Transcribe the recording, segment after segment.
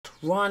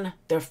run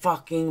their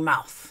fucking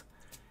mouth.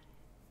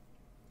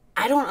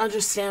 I don't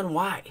understand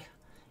why.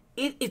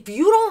 If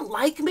you don't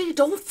like me,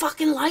 don't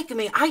fucking like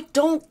me. I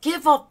don't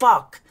give a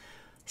fuck.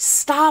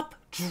 Stop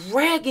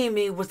dragging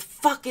me with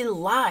fucking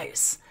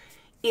lies.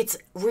 It's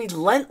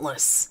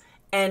relentless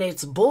and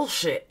it's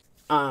bullshit.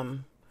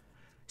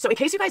 So in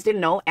case you guys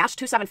didn't know,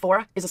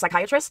 Ash274 is a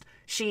psychiatrist.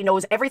 She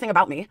knows everything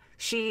about me.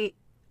 She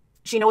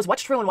knows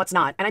what's true and what's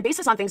not. And I base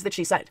this on things that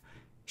she said.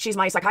 She's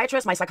my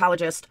psychiatrist, my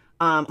psychologist,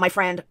 my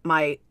friend,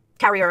 my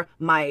carrier,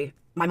 my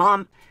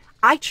mom.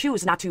 I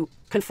choose not to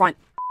confront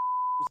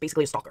who's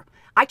basically a stalker.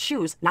 I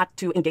choose not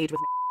to engage with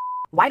me.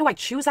 Why do I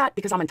choose that?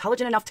 Because I'm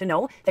intelligent enough to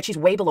know that she's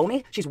way below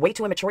me. She's way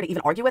too immature to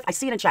even argue with. I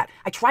see it in chat.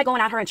 I try going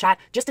at her in chat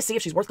just to see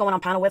if she's worth going on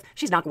panel with.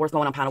 She's not worth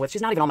going on panel with.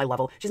 She's not even on my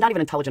level. She's not even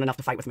intelligent enough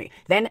to fight with me.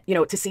 Then, you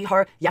know, to see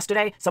her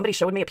yesterday, somebody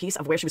showed me a piece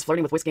of where she was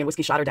flirting with Whiskey and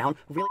Whiskey shot her down.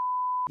 Really,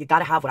 you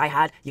gotta have what I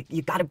had.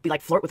 You gotta be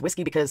like flirt with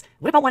Whiskey because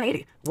what about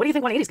 180? What do you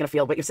think 180 is gonna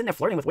feel? But you're sitting there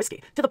flirting with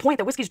Whiskey to the point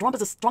that Whiskey's drunk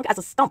as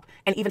a stump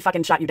and even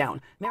fucking shot you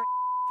down. Mary,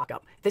 fuck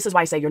up. This is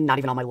why I say you're not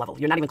even on my level.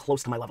 You're not even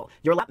close to my level.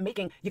 You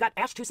got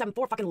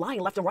Ash274 fucking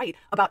lying left and right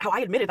about how I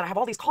admitted that I have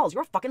all these calls.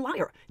 You're a fucking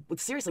liar.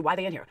 Seriously, why are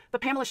they in here?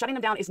 But Pamela shutting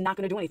them down is not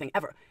going to do anything,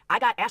 ever. I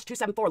got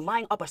Ash274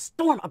 lying up a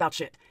storm about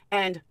shit.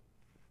 And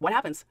what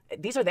happens?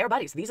 These are their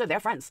buddies. These are their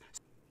friends.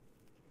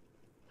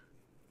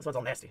 This one's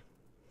all nasty.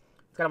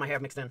 It's got all my hair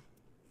mixed in.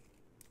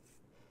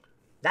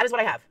 That is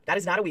what I have. That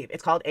is not a weave.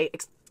 It's called a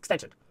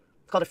extension.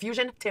 It's called a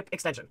fusion tip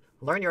extension.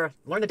 Learn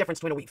the difference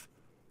between a weave.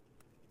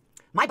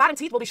 My bottom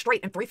teeth will be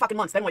straight in 3 fucking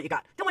months. Then what you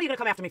got? Then what are you gonna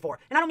come after me for?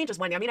 And I don't mean just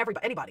Wendy. I mean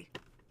anybody.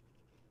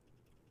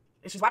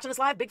 If she's watching this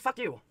live, big fuck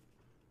you.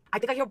 I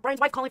think I hear Brian's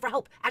wife calling for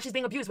help as she's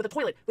being abused with a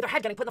toilet, with her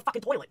head getting put in the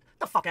fucking toilet. Get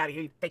the fuck out of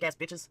here, you fake ass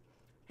bitches.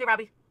 Hey,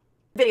 Robbie.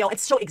 Video and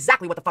show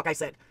exactly what the fuck I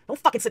said. Don't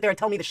fucking sit there and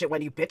tell me the shit,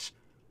 Wendy, you bitch.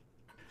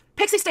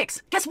 Pixie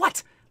Sticks. Guess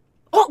what?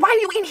 Oh, why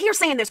are you in here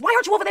saying this? Why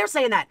aren't you over there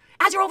saying that?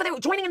 As you're over there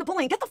joining in the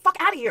bullying, get the fuck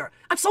out of here.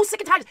 I'm so sick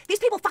and tired. These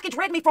people fucking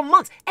drag me for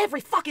months. Every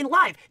fucking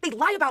live. They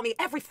lie about me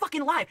every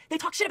fucking live. They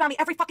talk shit about me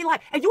every fucking live.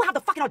 And you have the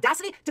fucking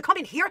audacity to come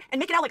in here and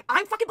make it out like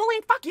I'm fucking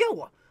bullying? Fuck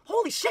you.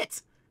 Holy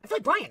shit. I feel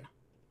like Brian.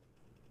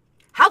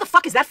 How the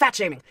fuck is that fat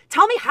shaming?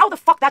 Tell me how the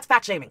fuck that's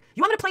fat shaming.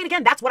 You want me to play it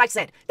again? That's what I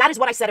said. That is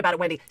what I said about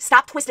it, Wendy.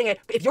 Stop twisting it.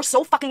 If you're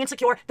so fucking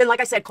insecure, then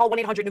like I said, call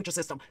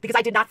 1-800-Nutrisystem. Because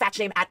I did not fat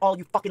shame at all,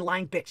 you fucking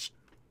lying bitch.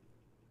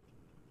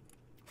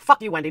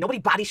 Fuck you, Wendy. Nobody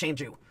body shamed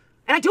you.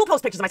 And I do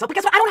post pictures of myself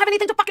because I don't have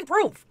anything to fucking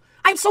prove.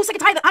 I'm so sick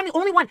and tired that I'm the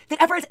only one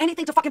that ever has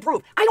anything to fucking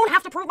prove. I don't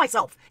have to prove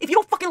myself. If you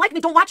don't fucking like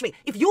me, don't watch me.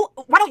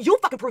 Why don't you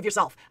fucking prove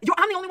yourself?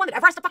 I'm the only one that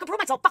ever has to fucking prove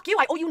myself. Fuck you.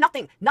 I owe you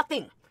nothing.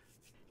 Nothing.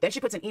 Then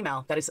she puts an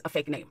email that is a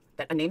fake name.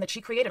 A name that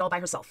she created all by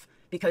herself.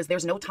 Because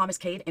there's no Thomas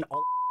Cade in all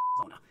of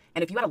Arizona.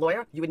 And if you had a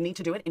lawyer, you would need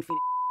to do it in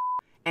Phoenix.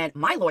 And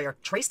my lawyer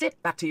traced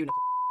it back to you, Nicole.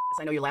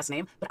 Yes, I know your last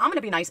name, but I'm going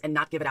to be nice and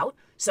not give it out.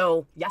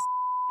 So, yes,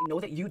 I know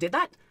that you did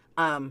that.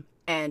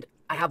 And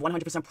I have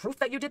 100% proof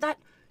that you did that.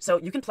 So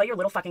you can play your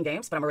little fucking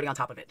games, but I'm already on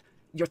top of it.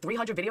 Your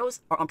 300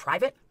 videos are on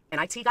private,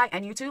 and IT guy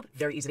and YouTube,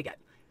 very easy to get.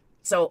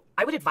 So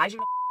I would advise you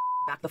to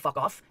back the fuck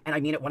off, and I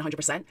mean it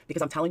 100%,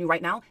 because I'm telling you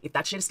right now, if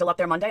that shit is still up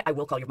there Monday, I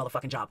will call your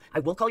motherfucking job. I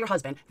will call your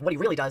husband, what he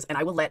really does, and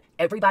I will let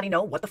everybody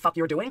know what the fuck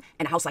you're doing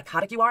and how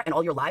psychotic you are and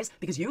all your lies,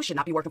 because you should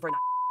not be working for a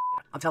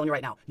I'm telling you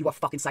right now, you are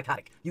fucking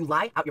psychotic. You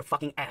lie out your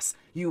fucking ass.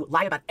 You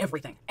lie about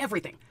everything.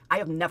 Everything. I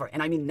have never,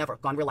 and I mean never,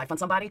 gone real life on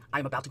somebody. I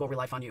am about to go real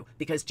life on you.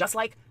 Because just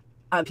like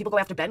people go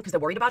after Ben because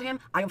they're worried about him,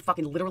 I am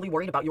fucking literally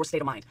worried about your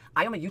state of mind.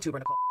 I am a YouTuber,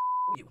 Nicole.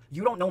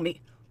 You don't know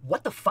me.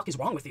 What the fuck is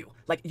wrong with you?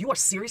 Like, you are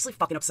seriously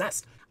fucking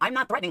obsessed. I'm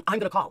not threatening. I'm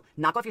gonna call.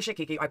 Knock off your shit,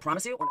 Kiki. I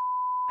promise you.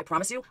 I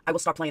promise you, I will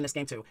start playing this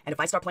game too. And if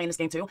I start playing this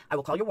game too, I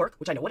will call your work,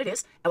 which I know what it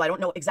is. And I don't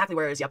know exactly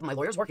where it is yet, but my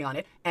lawyer's working on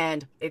it.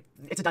 And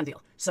it's a done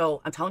deal.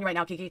 So I'm telling you right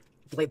now, Kiki,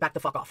 back the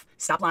fuck off.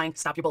 Stop lying,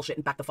 stop your bullshit,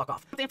 and back the fuck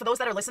off. For those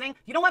that are listening,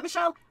 you know what,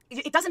 Michelle?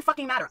 It doesn't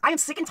fucking matter. I am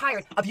sick and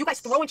tired of you guys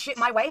throwing shit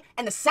my way,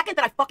 and the second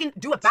that I fucking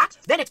do it back,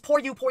 then it's poor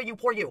you, poor you,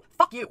 poor you.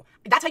 Fuck you.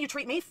 That's how you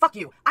treat me? Fuck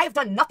you. I have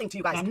done nothing to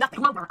you guys.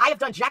 Nothing. I have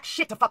done jack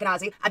shit to fucking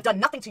Ozzy. I've done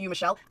nothing to you,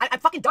 Michelle. I'm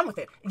fucking done with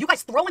it. You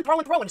guys throw and throw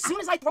and throw, and as soon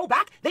as I throw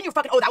back, then you're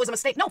fucking, oh, that was a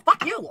mistake. No,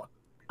 fuck you.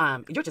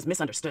 You're just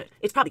misunderstood.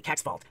 It's probably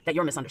Keck's fault that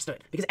you're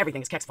misunderstood, because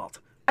everything is Keck's fault.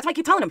 That's why I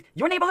keep telling him,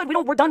 your neighborhood,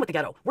 we're done with the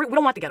ghetto. We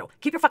don't want the ghetto.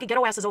 Keep your fucking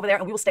ghetto asses over there,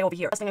 and we will stay over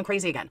here. And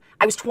crazy again.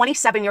 I was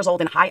 27 years old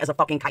and high as a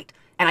fucking kite,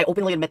 and I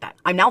openly admit that.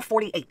 I'm now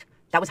 48.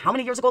 That was how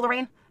many years ago,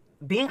 Lorraine?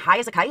 Being high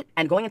as a kite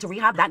and going into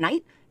rehab that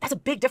night, that's a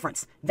big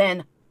difference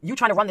than you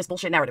trying to run this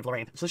bullshit narrative,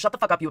 Lorraine. So shut the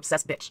fuck up, you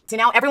obsessed bitch. See,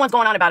 now everyone's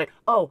going on about it.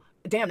 Oh,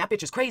 damn, that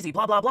bitch is crazy,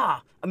 blah, blah,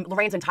 blah.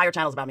 Lorraine's entire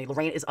channel is about me.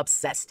 Lorraine is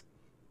obsessed.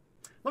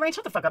 Lorraine,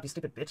 shut the fuck up, you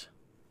stupid bitch.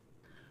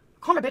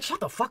 Call me, bitch. Shut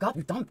the fuck up,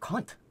 you dumb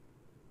cunt.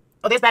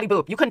 Oh, there's Batty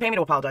Boop. You couldn't pay me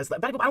to apologize.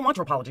 Batty Boop, I don't want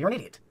your apology. You're an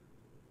idiot.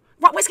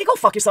 Whiskey, go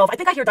fuck yourself. I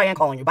think I hear Diane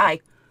calling you. Bye.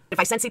 If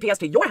I send CPS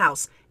to your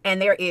house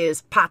and there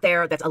is pot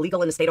there that's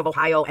illegal in the state of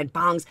Ohio and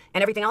bongs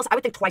and everything else, I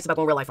would think twice about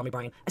going real life on me,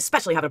 Brian.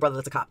 Especially having a brother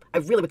that's a cop. I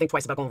really would think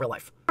twice about going real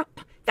life.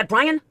 That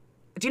Brian,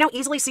 do you know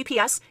easily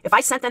CPS, if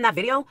I sent them that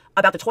video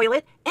about the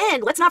toilet,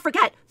 and let's not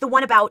forget the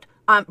one about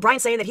Brian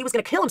saying that he was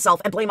going to kill himself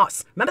and blame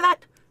us. Remember that?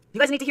 You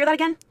guys need to hear that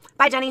again?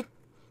 Bye, Jenny.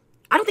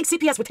 I don't think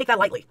CPS would take that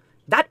lightly.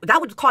 That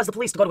would cause the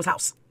police to go to his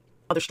house.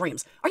 Other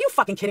streams. Are you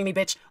fucking kidding me,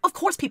 bitch? Of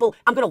course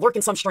I'm gonna lurk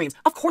in some streams.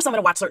 Of course I'm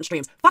gonna watch certain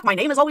streams. Fuck, my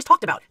name is always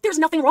talked about. There's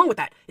nothing wrong with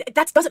that.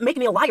 That doesn't make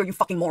me a liar, you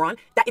fucking moron.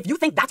 That if you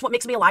think that's what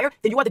makes me a liar,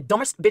 then you are the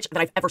dumbest bitch that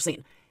I've ever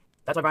seen.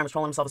 That's why Brian was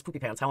trolling himself as poopy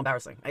pants. How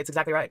embarrassing. It's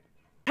exactly right.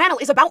 Panel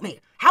is about me.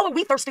 How are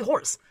we thirsty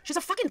whores? She's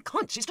a fucking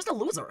cunt. She's just a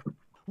loser.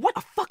 What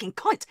a fucking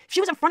cunt. If she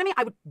was in front of me,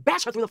 I would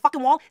bash her through the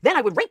fucking wall. Then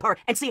I would rape her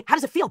and see, how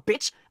does it feel,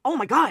 bitch? Oh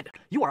my God.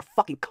 You are a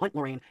fucking cunt,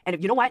 Lorraine. And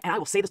if, you know what? And I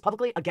will say this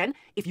publicly again.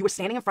 If you were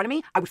standing in front of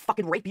me, I would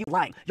fucking rape you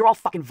lying. You're all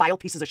fucking vile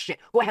pieces of shit.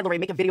 Go ahead,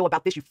 Lorraine. Make a video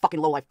about this, you fucking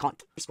low-life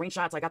cunt.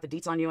 Screenshots, I got the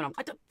deets on you, and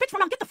bitch,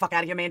 from now, get the fuck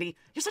out of here, Mandy.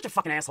 You're such a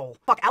fucking asshole.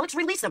 Fuck, Alex,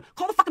 release them.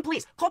 Call the fucking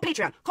police. Call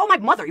Patreon. Call my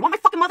mother. You want my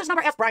fucking mother's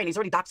number? Ask Brian. He's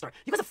already doxed her.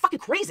 You guys are fucking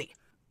crazy.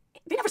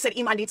 They never said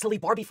Iman needs to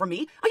leave Barbie for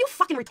me. Are you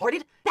fucking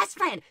retarded? Best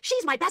friend.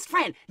 She's my best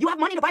friend. You have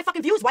money to buy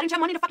fucking views. Why didn't you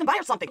have money to fucking buy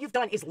her something? What you've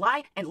done is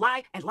lie and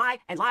lie and lie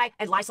and lie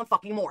and lie some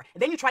fucking more.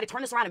 And then you try to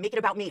turn this around and make it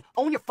about me.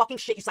 Own your fucking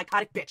shit, you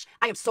psychotic bitch.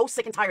 I am so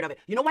sick and tired of it.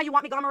 You know why you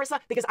want me gone, Marissa?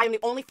 Because I am the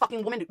only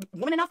fucking woman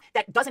enough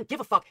that doesn't give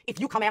a fuck if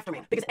you come after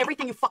me. Because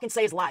everything you fucking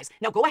say is lies.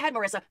 Now go ahead,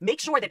 Marissa. Make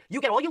sure that you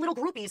get all your little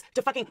groupies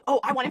to fucking, oh,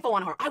 I want info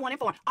on her. I want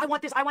info on her. I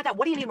want this. I want that.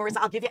 What do you need, Marissa?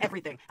 I'll give you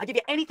everything. I'll give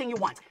you anything you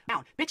want.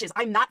 Now, bitches,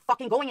 I'm not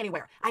fucking going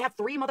anywhere. I have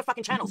 3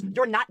 motherfucking channels.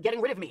 You're not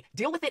getting rid of me.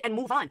 Deal with it and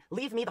move on.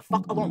 Leave me the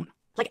fuck alone.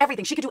 Like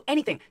everything. She could do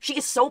anything. She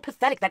is so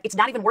pathetic that it's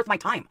not even worth my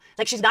time.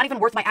 Like she's not even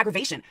worth my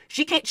aggravation.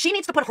 She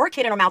needs to put her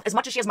kid in her mouth as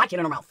much as she has my kid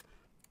in her mouth.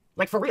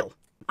 Like for real.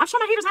 I'm sure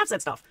my haters have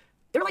said stuff.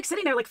 They're like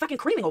sitting there like fucking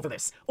creaming over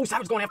this. Oh,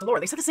 Savage going after Laura.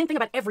 They said the same thing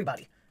about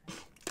everybody.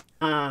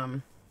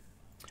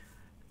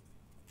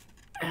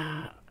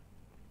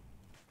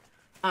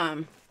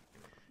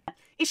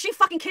 Is she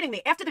fucking kidding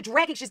me? After the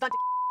dragging she's done to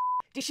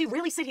did she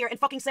really sit here and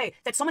fucking say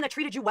that someone that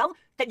treated you well,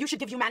 that you should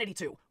give humanity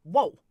to?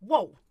 Whoa,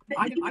 whoa.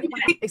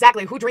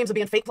 Exactly. Who dreams of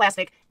being fake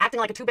plastic, acting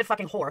like a 2-bit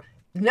fucking whore,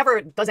 never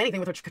does anything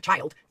with her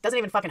child, doesn't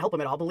even fucking help him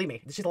at all, believe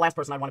me. She's the last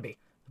person I'd want to be.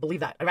 Believe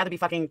that. I'd rather be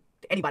fucking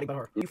anybody but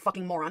her. You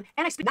fucking moron.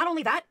 And I speak, not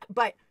only that,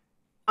 but,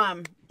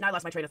 now I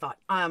lost my train of thought.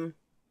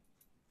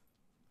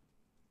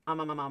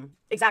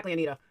 Exactly,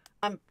 Anita.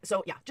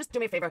 So yeah, just do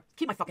me a favor.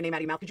 Keep my fucking name out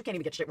of your mouth, because you can't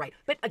even get shit right.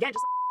 But again,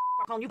 just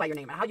start calling you by your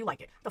name and how you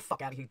like it. The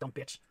fuck out of here, you dumb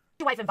bitch.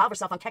 Your wife involve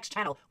herself on Keck's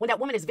channel when that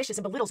woman is vicious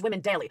and belittles women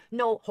daily.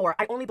 No, whore.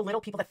 I only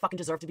belittle people that fucking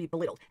deserve to be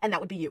belittled. And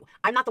that would be you.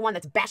 I'm not the one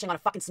that's bashing on a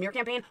fucking smear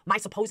campaign, my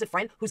supposed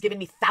friend who's given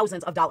me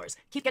thousands of dollars.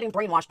 Keep getting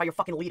brainwashed by your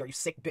fucking leader, you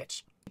sick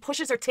bitch.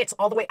 Pushes her tits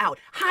all the way out.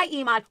 Hi,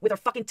 Iman, with her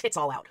fucking tits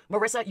all out.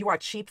 Marissa, you are a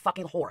cheap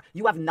fucking whore.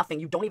 You have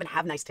nothing. You don't even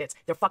have nice tits.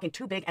 They're fucking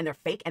too big and they're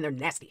fake and they're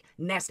nasty.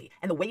 Nasty.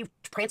 And the way you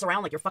prance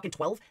around like you're fucking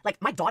 12, like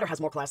my daughter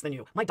has more class than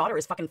you. My daughter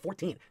is fucking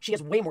 14. She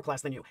has way more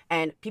class than you.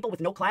 And people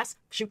with no class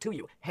shoot to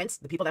you. Hence,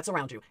 the people that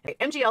surround you.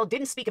 MGL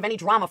didn't speak of any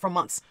drama for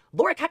months.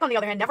 Laura Keck, on the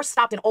other hand, never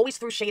stopped and always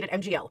threw shade at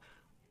MGL.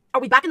 Are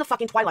we back in the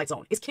fucking Twilight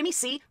Zone? Is Kimmy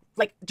C,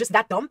 like, just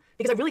that dumb?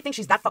 Because I really think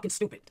she's that fucking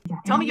stupid.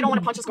 Tell me you don't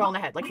want to punch this girl in the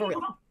head, like, for real.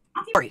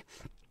 Sorry.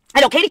 I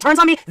know Katie turns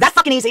on me that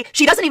fucking easy.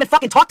 She doesn't even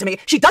fucking talk to me.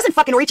 She doesn't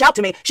fucking reach out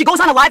to me. She goes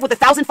on a live with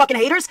 1,000 fucking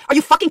haters. Are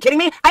you fucking kidding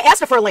me? I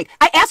asked her for a link.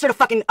 I asked her to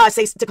fucking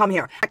say to come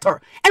here.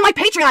 Her. And my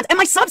Patreons and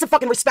my subs have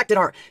fucking respected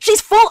her.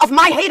 She's full of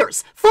my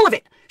haters. Full of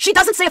it. She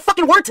doesn't say a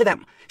fucking word to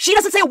them. She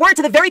doesn't say a word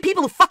to the very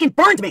people who fucking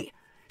burned me.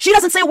 She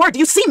doesn't say a word. Do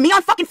you see me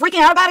on fucking freaking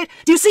out about it?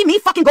 Do you see me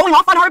fucking going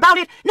off on her about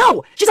it?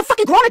 No. She's a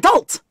fucking grown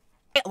adult.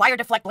 Liar,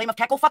 deflect, blame of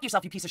Keck. Go fuck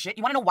yourself, you piece of shit.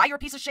 You wanna know why you're a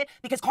piece of shit?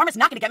 Because karma's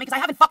not gonna get me because I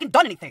haven't fucking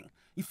done anything.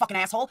 You fucking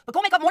asshole. But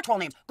go make up more troll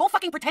names. Go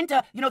fucking pretend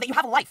to, you know, that you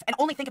have a life and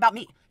only think about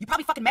me. You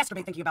probably fucking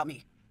masturbate thinking about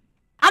me.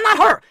 I'm not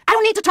her. I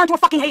don't need to turn to her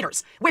fucking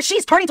haters, where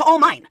she's turning to all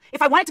mine.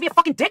 If I wanted to be a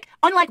fucking dick,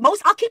 unlike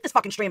most, I'll keep this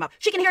fucking stream up.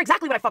 She can hear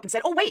exactly what I fucking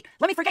said. Oh wait,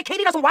 let me forget,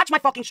 Katie doesn't watch my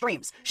fucking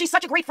streams. She's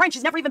such a great friend,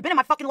 she's never even been in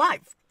my fucking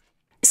live.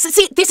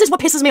 See, this is what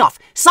pisses me off.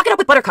 Suck it up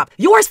with Buttercup.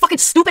 You are as fucking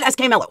stupid as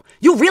K-Mello.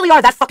 You really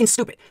are that fucking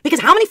stupid. Because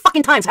how many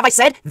fucking times have I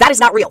said that is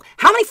not real?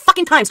 How many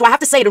fucking times do I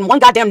have to say it in one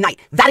goddamn night?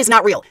 That is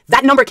not real.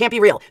 That number can't be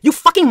real. You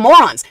fucking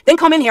morons then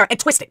come in here and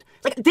twist it.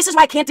 Like, this is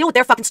why I can't deal with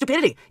their fucking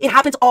stupidity. It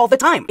happens all the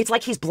time. It's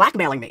like he's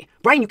blackmailing me.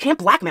 Brian, you can't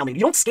blackmail me.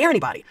 You don't scare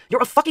anybody.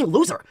 You're a fucking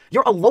loser.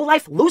 You're a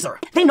low-life loser.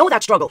 They know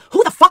that struggle.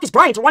 Who the fuck is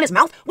Brian to run his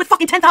mouth with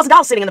fucking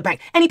 $10,000 sitting in the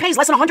bank? And he pays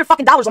less than $100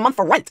 fucking a month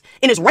for rent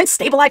in his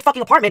rent-stabilized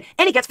fucking apartment,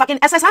 and he gets fucking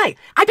SSI.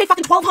 I pay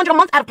fucking $1,200 a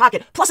month out of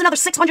pocket, plus another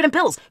 $600 in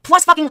bills,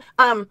 plus fucking,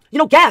 you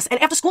know, gas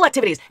and after-school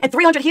activities, and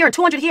 $300 here, and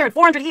 $200 here, and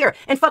 $400 here,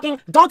 and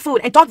fucking dog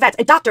food, and dog vets,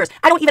 and doctors.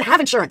 I don't even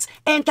have insurance.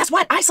 And guess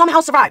what? I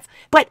somehow survive.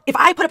 But if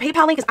I put a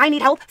PayPal link because I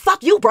need help,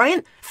 fuck you,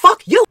 Brian.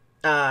 Fuck you.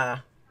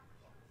 Diane?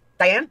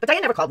 But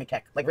Diane never called me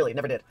Keck. Like, really,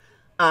 never did.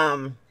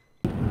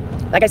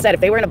 Like I said,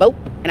 if they were in a boat,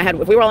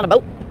 and if we were all in a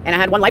boat, and I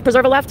had one life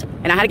preserver left,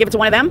 and I had to give it to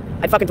one of them,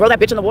 I'd fucking throw that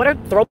bitch in the water,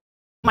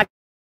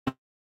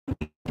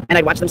 and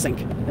I'd watch them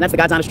sink. And that's the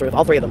God's honest truth,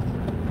 all 3 of them.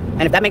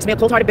 And if that makes me a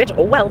cold-hearted bitch,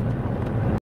 oh well.